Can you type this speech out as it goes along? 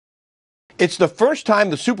It's the first time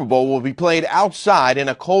the Super Bowl will be played outside in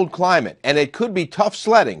a cold climate, and it could be tough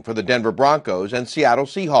sledding for the Denver Broncos and Seattle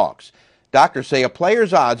Seahawks. Doctors say a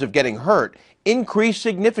player's odds of getting hurt increase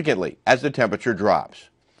significantly as the temperature drops.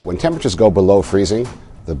 When temperatures go below freezing,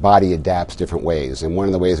 the body adapts different ways, and one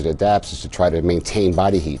of the ways it adapts is to try to maintain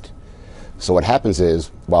body heat. So what happens is,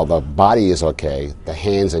 while the body is okay, the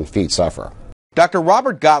hands and feet suffer. Dr.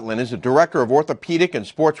 Robert Gotlin is the director of orthopedic and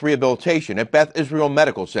sports rehabilitation at Beth Israel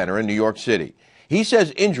Medical Center in New York City. He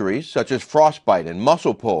says injuries such as frostbite and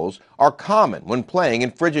muscle pulls are common when playing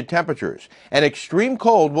in frigid temperatures, and extreme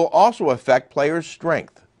cold will also affect players'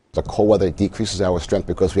 strength. The cold weather decreases our strength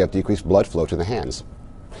because we have decreased blood flow to the hands.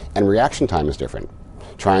 And reaction time is different.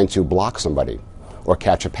 Trying to block somebody, or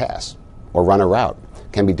catch a pass, or run a route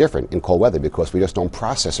can be different in cold weather because we just don't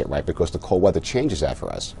process it right, because the cold weather changes that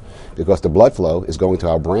for us. Because the blood flow is going to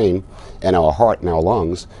our brain and our heart and our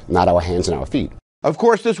lungs, not our hands and our feet. Of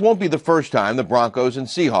course, this won't be the first time the Broncos and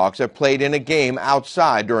Seahawks have played in a game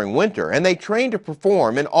outside during winter, and they train to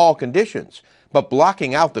perform in all conditions. But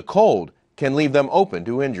blocking out the cold can leave them open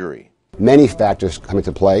to injury. Many factors come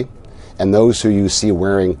into play, and those who you see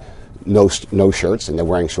wearing no shirts and they're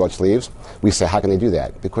wearing short sleeves, we say, how can they do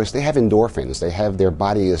that? Because they have endorphins. Their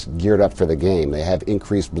body is geared up for the game. They have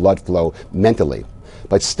increased blood flow mentally.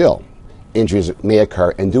 But still, injuries may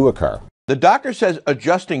occur and do occur. The doctor says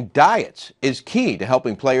adjusting diets is key to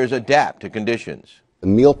helping players adapt to conditions. The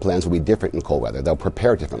meal plans will be different in cold weather. They'll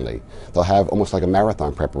prepare differently. They'll have almost like a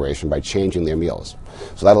marathon preparation by changing their meals.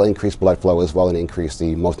 So that'll increase blood flow as well and increase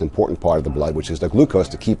the most important part of the blood, which is the glucose,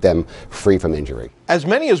 to keep them free from injury. As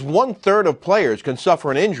many as 1/3 of players can suffer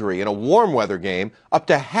an injury in a warm weather game. Up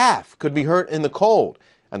to half could be hurt in the cold.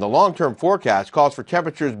 And the long-term forecast calls for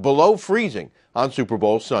temperatures below freezing on Super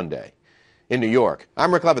Bowl Sunday. In New York,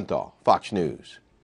 I'm Rick Leventhal, Fox News.